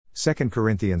2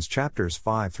 Corinthians chapters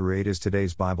 5 through 8 is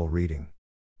today's Bible reading.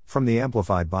 From the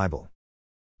Amplified Bible.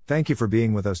 Thank you for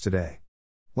being with us today.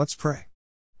 Let's pray.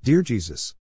 Dear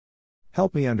Jesus,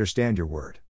 help me understand your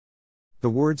word. The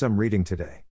words I'm reading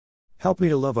today. Help me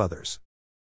to love others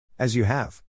as you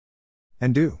have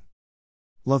and do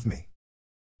love me.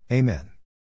 Amen.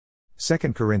 2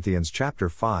 Corinthians chapter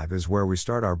 5 is where we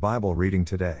start our Bible reading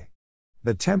today.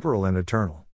 The temporal and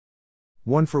eternal.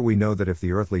 1 For we know that if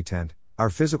the earthly tent, our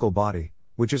physical body,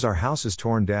 which is our house, is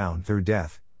torn down through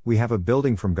death, we have a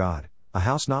building from God, a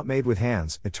house not made with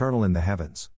hands, eternal in the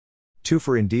heavens. 2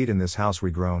 For indeed in this house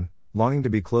we groan, longing to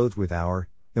be clothed with our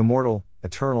immortal,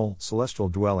 eternal, celestial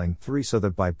dwelling. 3 So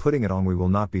that by putting it on we will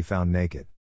not be found naked.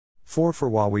 4 For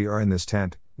while we are in this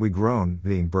tent, we groan,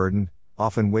 being burdened,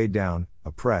 often weighed down,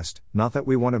 oppressed, not that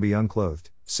we want to be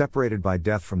unclothed, separated by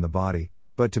death from the body,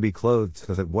 but to be clothed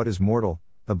so that what is mortal,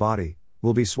 the body,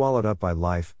 will be swallowed up by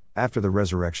life, after the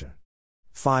resurrection.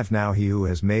 5 Now he who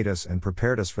has made us and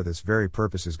prepared us for this very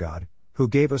purpose is God, who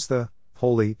gave us the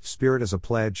Holy Spirit as a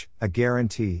pledge, a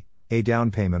guarantee, a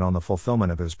down payment on the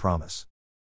fulfillment of his promise.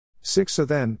 6 So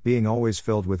then, being always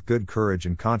filled with good courage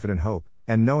and confident hope,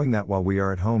 and knowing that while we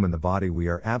are at home in the body we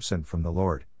are absent from the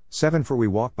Lord. 7 For we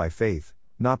walk by faith,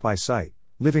 not by sight,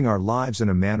 living our lives in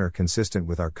a manner consistent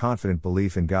with our confident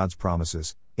belief in God's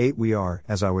promises. 8 We are,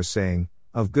 as I was saying,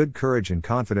 of good courage and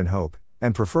confident hope,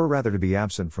 and prefer rather to be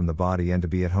absent from the body and to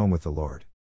be at home with the Lord.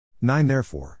 9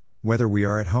 Therefore, whether we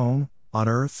are at home, on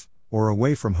earth, or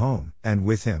away from home, and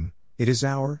with him, it is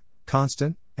our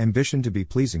constant ambition to be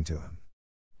pleasing to him.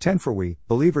 10 For we,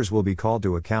 believers, will be called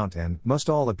to account and must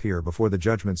all appear before the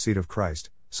judgment seat of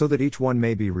Christ, so that each one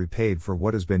may be repaid for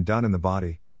what has been done in the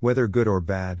body, whether good or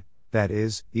bad, that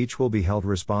is, each will be held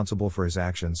responsible for his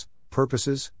actions,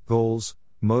 purposes, goals,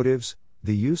 motives,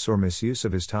 the use or misuse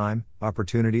of his time,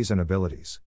 opportunities and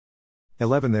abilities.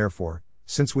 11 Therefore,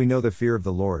 since we know the fear of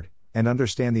the Lord, and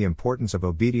understand the importance of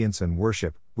obedience and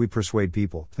worship, we persuade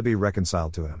people to be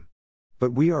reconciled to him.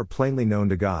 But we are plainly known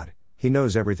to God, he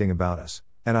knows everything about us,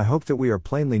 and I hope that we are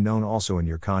plainly known also in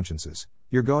your consciences,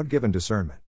 your God-given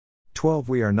discernment. 12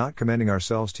 We are not commending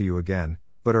ourselves to you again,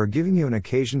 but are giving you an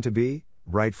occasion to be,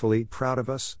 rightfully, proud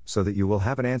of us, so that you will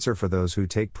have an answer for those who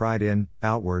take pride in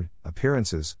outward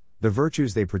appearances, the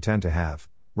virtues they pretend to have,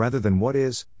 rather than what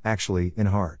is, actually, in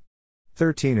heart.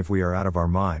 13 If we are out of our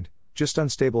mind, just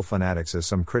unstable fanatics as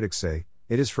some critics say,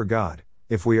 it is for God.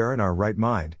 If we are in our right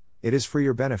mind, it is for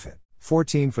your benefit.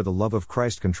 14 For the love of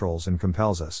Christ controls and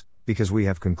compels us, because we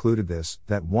have concluded this,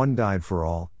 that one died for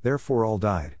all, therefore all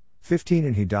died. 15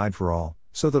 And he died for all,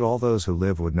 so that all those who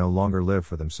live would no longer live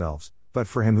for themselves, but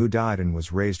for him who died and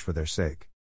was raised for their sake.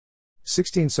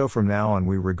 16 So from now on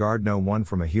we regard no one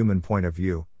from a human point of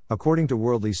view, according to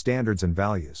worldly standards and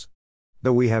values.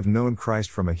 Though we have known Christ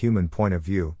from a human point of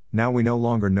view, now we no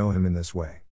longer know him in this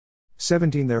way.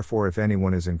 17 Therefore if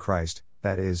anyone is in Christ,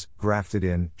 that is, grafted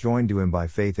in, joined to him by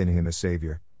faith in him as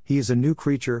Savior, he is a new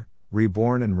creature,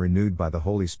 reborn and renewed by the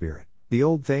Holy Spirit. The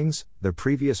old things, the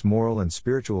previous moral and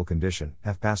spiritual condition,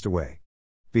 have passed away.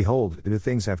 Behold, new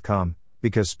things have come,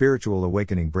 because spiritual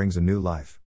awakening brings a new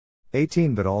life.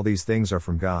 18 But all these things are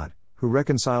from God, who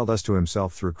reconciled us to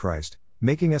himself through Christ,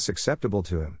 making us acceptable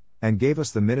to him, and gave us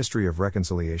the ministry of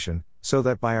reconciliation, so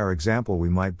that by our example we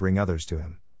might bring others to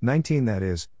him. 19 That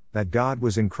is, that God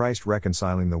was in Christ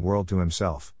reconciling the world to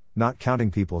himself, not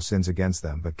counting people's sins against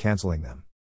them but canceling them.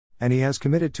 And he has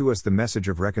committed to us the message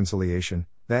of reconciliation,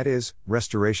 that is,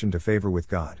 restoration to favor with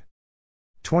God.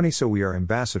 20 So we are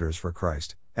ambassadors for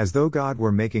Christ, as though God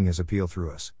were making his appeal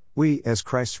through us. We, as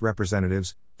Christ's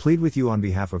representatives, plead with you on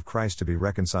behalf of Christ to be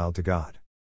reconciled to God.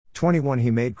 21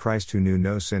 He made Christ who knew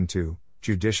no sin to,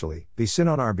 judicially, be sin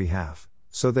on our behalf,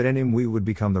 so that in him we would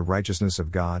become the righteousness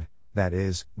of God, that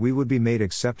is, we would be made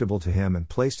acceptable to him and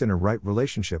placed in a right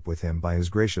relationship with him by his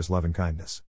gracious loving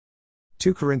kindness.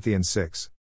 2 Corinthians 6.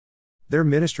 Their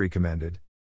ministry commended.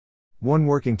 1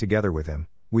 Working together with him,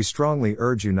 we strongly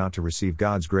urge you not to receive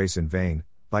God's grace in vain,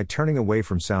 by turning away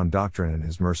from sound doctrine and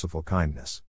his merciful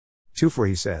kindness. 2 For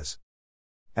he says,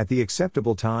 at the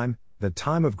acceptable time, the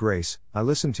time of grace, I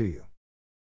listened to you.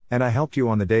 And I helped you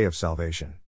on the day of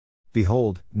salvation.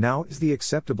 Behold, now is the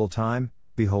acceptable time,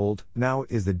 behold, now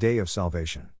is the day of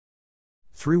salvation.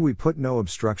 3 We put no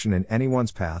obstruction in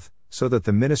anyone's path, so that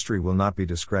the ministry will not be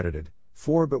discredited.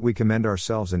 4 But we commend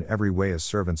ourselves in every way as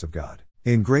servants of God,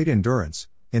 in great endurance,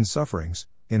 in sufferings,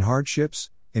 in hardships,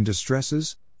 in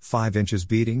distresses, 5 inches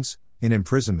beatings, in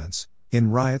imprisonments, in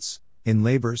riots, in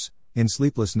labors, in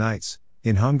sleepless nights,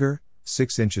 in hunger,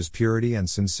 6 inches purity and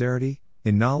sincerity,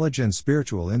 in knowledge and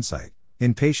spiritual insight,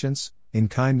 in patience, in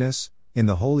kindness, in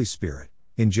the Holy Spirit,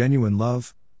 in genuine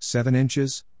love, 7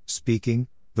 inches, speaking,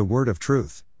 the word of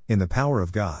truth, in the power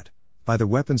of God, by the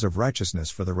weapons of righteousness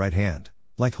for the right hand,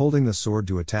 like holding the sword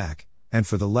to attack, and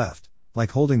for the left,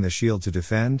 like holding the shield to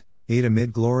defend, 8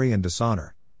 amid glory and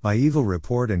dishonor, by evil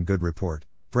report and good report,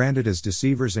 branded as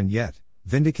deceivers and yet,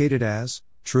 vindicated as,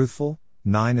 truthful,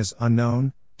 9 as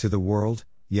unknown, to the world,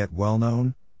 yet well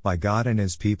known, by God and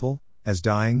His people, as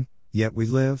dying, yet we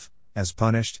live, as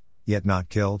punished, yet not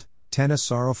killed, 10 as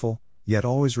sorrowful, yet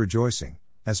always rejoicing,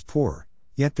 as poor,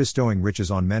 yet bestowing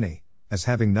riches on many, as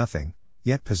having nothing,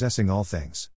 yet possessing all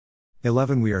things.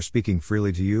 11 We are speaking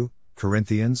freely to you,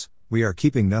 Corinthians, we are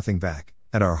keeping nothing back,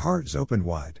 and our hearts opened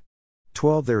wide.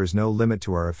 12 There is no limit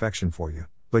to our affection for you,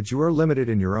 but you are limited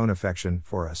in your own affection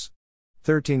for us.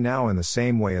 13 Now in the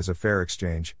same way as a fair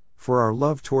exchange, for our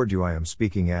love toward you I am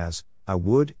speaking as, I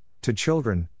would, to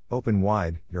children, open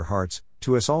wide, your hearts,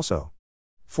 to us also.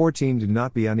 14 Do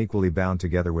not be unequally bound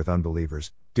together with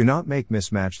unbelievers, do not make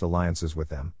mismatched alliances with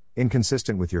them,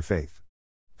 inconsistent with your faith.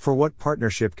 For what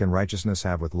partnership can righteousness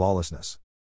have with lawlessness?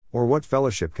 Or what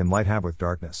fellowship can light have with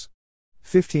darkness?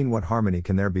 15 What harmony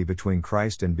can there be between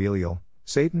Christ and Belial,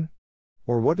 Satan?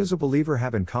 Or what does a believer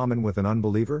have in common with an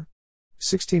unbeliever?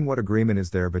 16 What agreement is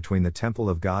there between the temple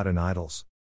of God and idols?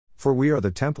 For we are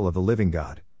the temple of the living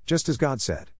God, just as God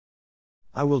said,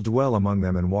 I will dwell among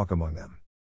them and walk among them.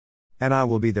 And I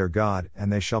will be their God,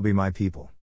 and they shall be my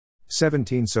people.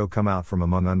 17 So come out from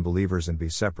among unbelievers and be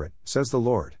separate, says the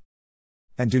Lord.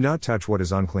 And do not touch what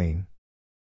is unclean.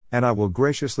 And I will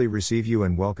graciously receive you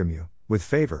and welcome you, with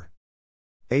favor.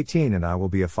 18 And I will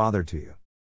be a father to you.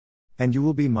 And you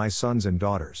will be my sons and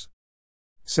daughters,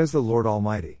 says the Lord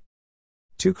Almighty.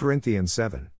 2 Corinthians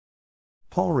 7.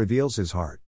 Paul reveals his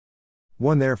heart.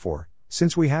 1 Therefore,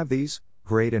 since we have these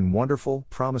great and wonderful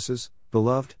promises,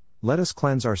 beloved, let us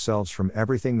cleanse ourselves from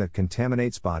everything that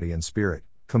contaminates body and spirit,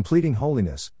 completing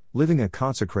holiness, living a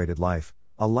consecrated life,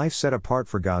 a life set apart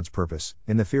for God's purpose,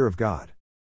 in the fear of God.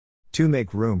 2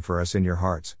 Make room for us in your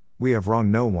hearts, we have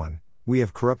wronged no one, we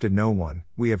have corrupted no one,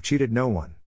 we have cheated no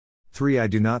one. 3 I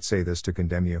do not say this to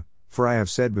condemn you, for I have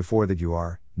said before that you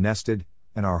are nested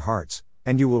in our hearts,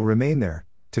 and you will remain there,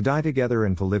 to die together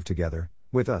and to live together,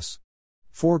 with us.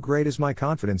 4 Great is my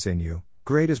confidence in you,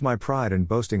 great is my pride and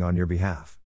boasting on your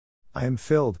behalf. I am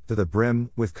filled to the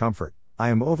brim with comfort, I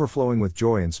am overflowing with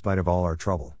joy in spite of all our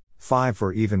trouble. 5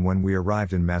 For even when we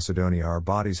arrived in Macedonia our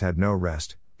bodies had no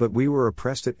rest, but we were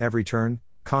oppressed at every turn,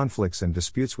 conflicts and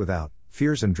disputes without,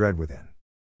 fears and dread within.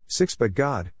 6 But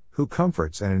God, who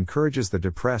comforts and encourages the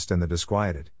depressed and the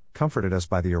disquieted, comforted us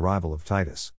by the arrival of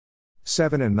Titus.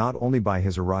 7 And not only by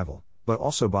his arrival, but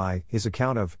also by his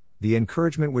account of the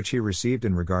encouragement which he received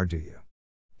in regard to you.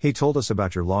 He told us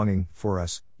about your longing for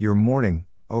us, your mourning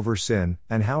over sin,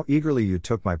 and how eagerly you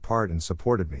took my part and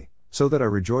supported me, so that I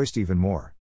rejoiced even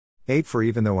more. 8 For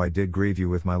even though I did grieve you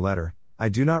with my letter, I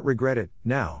do not regret it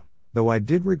now, though I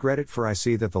did regret it, for I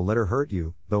see that the letter hurt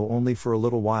you, though only for a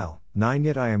little while. 9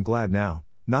 Yet I am glad now,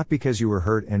 not because you were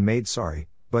hurt and made sorry,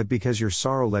 but because your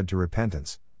sorrow led to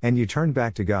repentance, and you turned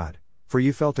back to God, for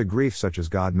you felt a grief such as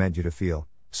God meant you to feel,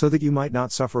 so that you might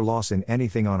not suffer loss in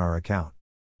anything on our account.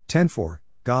 10 For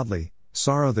godly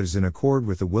sorrow that is in accord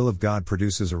with the will of God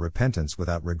produces a repentance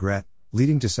without regret,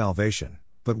 leading to salvation,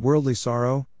 but worldly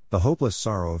sorrow, the hopeless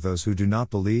sorrow of those who do not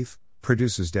believe,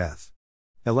 produces death.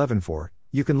 11 For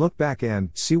you can look back and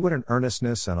see what an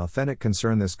earnestness and authentic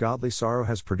concern this godly sorrow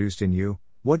has produced in you,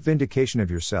 what vindication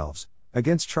of yourselves,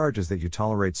 against charges that you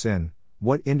tolerate sin,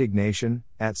 what indignation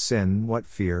at sin, what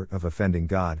fear of offending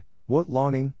God, what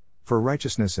longing for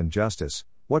righteousness and justice,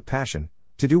 what passion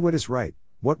to do what is right,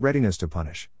 what readiness to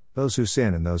punish those who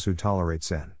sin and those who tolerate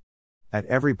sin. At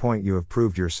every point you have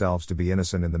proved yourselves to be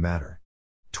innocent in the matter.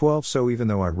 12 So even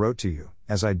though I wrote to you,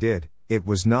 as I did, it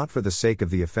was not for the sake of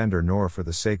the offender nor for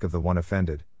the sake of the one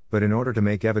offended, but in order to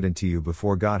make evident to you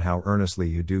before God how earnestly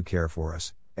you do care for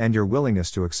us, and your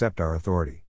willingness to accept our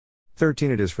authority. 13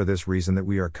 It is for this reason that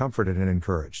we are comforted and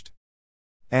encouraged.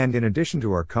 And in addition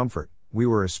to our comfort, we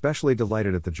were especially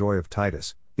delighted at the joy of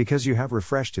Titus, because you have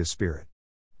refreshed his spirit.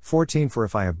 14 For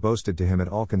if I have boasted to him at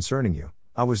all concerning you,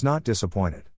 I was not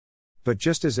disappointed. But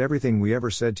just as everything we ever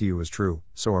said to you was true,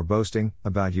 so our boasting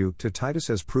about you to Titus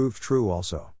has proved true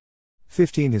also.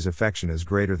 15 His affection is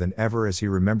greater than ever as he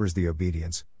remembers the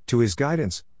obedience to his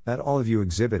guidance that all of you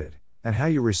exhibited, and how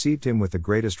you received him with the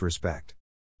greatest respect.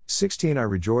 16 I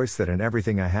rejoice that in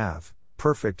everything I have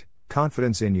perfect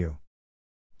confidence in you.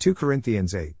 2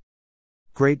 Corinthians 8.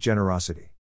 Great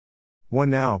generosity. 1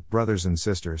 Now, brothers and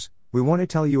sisters, we want to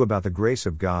tell you about the grace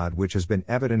of God which has been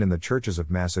evident in the churches of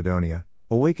Macedonia,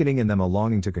 awakening in them a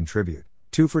longing to contribute.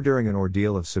 2 For during an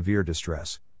ordeal of severe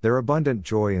distress, their abundant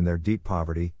joy in their deep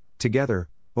poverty, together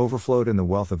overflowed in the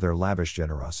wealth of their lavish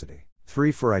generosity.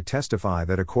 3 For I testify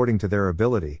that according to their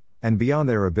ability, and beyond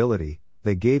their ability,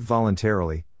 they gave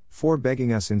voluntarily. 4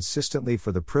 Begging us insistently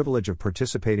for the privilege of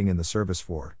participating in the service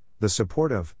for the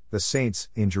support of the saints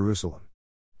in Jerusalem.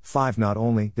 5 Not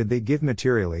only did they give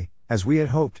materially, as we had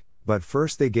hoped, but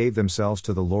first they gave themselves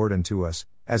to the Lord and to us,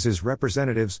 as His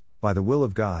representatives, by the will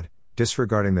of God,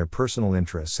 disregarding their personal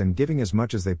interests and giving as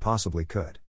much as they possibly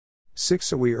could. 6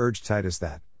 So we urge Titus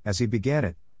that, as he began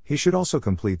it, he should also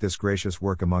complete this gracious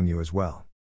work among you as well.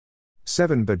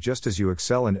 7 But just as you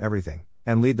excel in everything,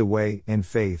 and lead the way, in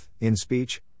faith, in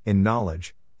speech, in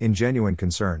knowledge, in genuine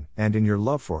concern, and in your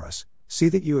love for us, see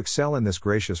that you excel in this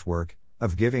gracious work,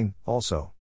 of giving,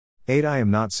 also. 8 I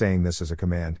am not saying this as a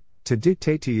command, to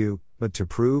dictate to you, but to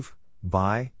prove,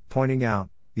 by pointing out,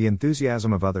 the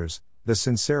enthusiasm of others, the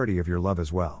sincerity of your love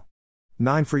as well.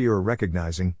 9 For you are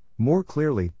recognizing, more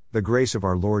clearly, the grace of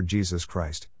our Lord Jesus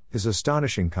Christ, His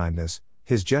astonishing kindness,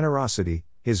 His generosity,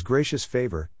 His gracious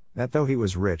favor, that though He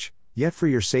was rich, yet for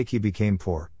your sake He became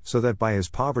poor, so that by His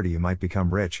poverty you might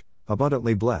become rich,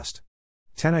 abundantly blessed.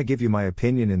 10 I give you my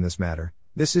opinion in this matter,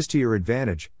 this is to your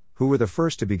advantage, who were the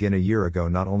first to begin a year ago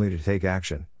not only to take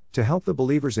action, to help the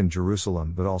believers in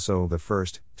Jerusalem but also the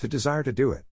first, to desire to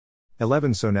do it.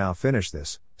 11 So now finish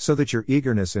this, so that your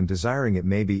eagerness in desiring it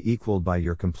may be equaled by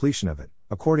your completion of it,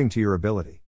 according to your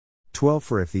ability. 12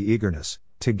 For if the eagerness,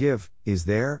 to give, is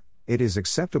there, it is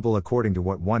acceptable according to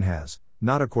what one has,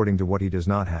 not according to what he does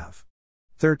not have.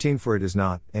 13 For it is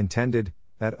not intended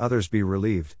that others be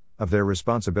relieved of their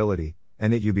responsibility,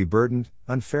 and that you be burdened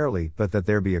unfairly, but that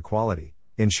there be equality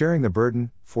in sharing the burden.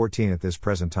 14 At this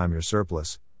present time your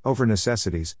surplus, over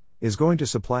necessities, is going to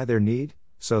supply their need,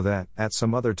 so that, at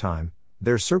some other time,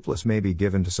 their surplus may be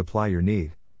given to supply your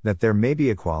need, that there may be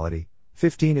equality.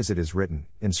 15 As it is written,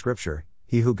 in Scripture,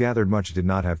 he who gathered much did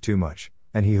not have too much,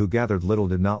 and he who gathered little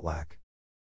did not lack.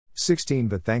 16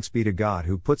 But thanks be to God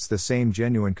who puts the same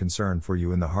genuine concern for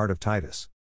you in the heart of Titus.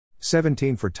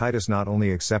 17 For Titus not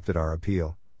only accepted our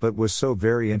appeal, but was so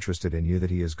very interested in you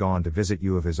that he is gone to visit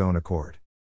you of his own accord.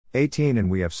 18 And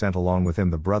we have sent along with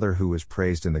him the brother who was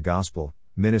praised in the gospel,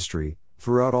 ministry,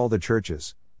 throughout all the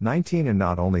churches. 19 And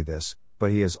not only this,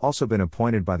 but he has also been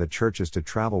appointed by the churches to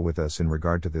travel with us in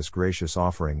regard to this gracious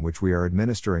offering which we are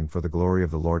administering for the glory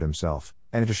of the Lord Himself,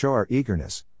 and to show our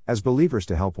eagerness, as believers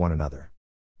to help one another.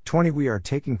 20 We are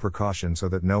taking precaution so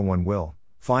that no one will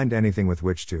find anything with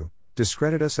which to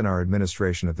discredit us in our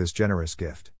administration of this generous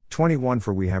gift. 21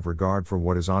 For we have regard for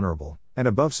what is honorable, and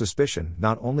above suspicion,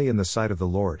 not only in the sight of the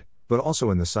Lord, but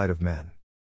also in the sight of men.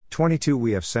 22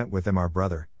 We have sent with them our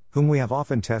brother, whom we have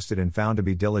often tested and found to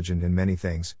be diligent in many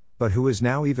things, but who is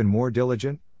now even more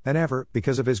diligent than ever,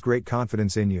 because of his great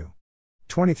confidence in you.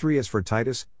 23 As for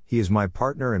Titus, he is my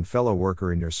partner and fellow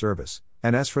worker in your service,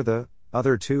 and as for the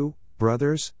other 2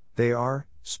 brothers, they are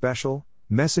special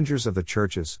messengers of the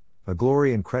churches, a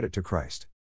glory and credit to Christ.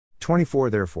 24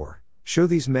 Therefore, show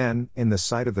these men, in the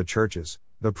sight of the churches,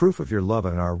 the proof of your love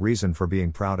and our reason for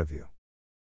being proud of you.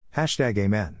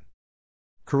 #Amen.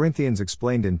 Corinthians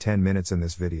explained in 10 minutes in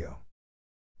this video.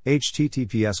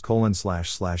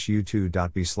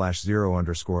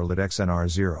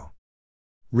 https://youtube.b/0_lit_xnr0.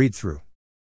 Read through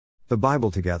the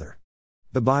Bible together.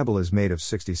 The Bible is made of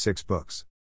 66 books.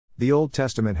 The Old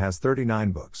Testament has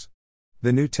 39 books.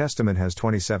 The New Testament has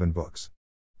 27 books.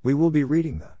 We will be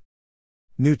reading the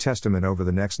New Testament over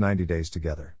the next 90 days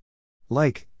together.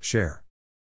 Like, share,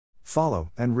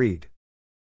 follow, and read.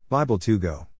 Bible to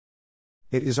go.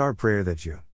 It is our prayer that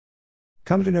you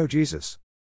come to know Jesus,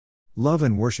 love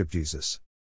and worship Jesus,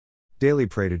 daily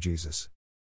pray to Jesus,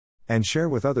 and share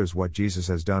with others what Jesus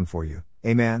has done for you.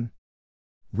 Amen.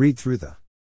 Read through the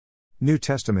New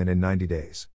Testament in 90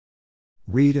 days.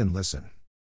 Read and listen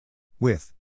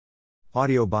with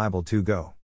Audio Bible to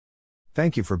go.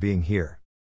 Thank you for being here,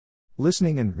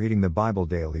 listening and reading the Bible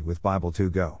daily with Bible to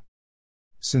go.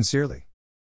 Sincerely,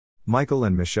 Michael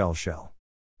and Michelle Shell.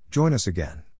 Join us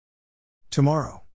again tomorrow.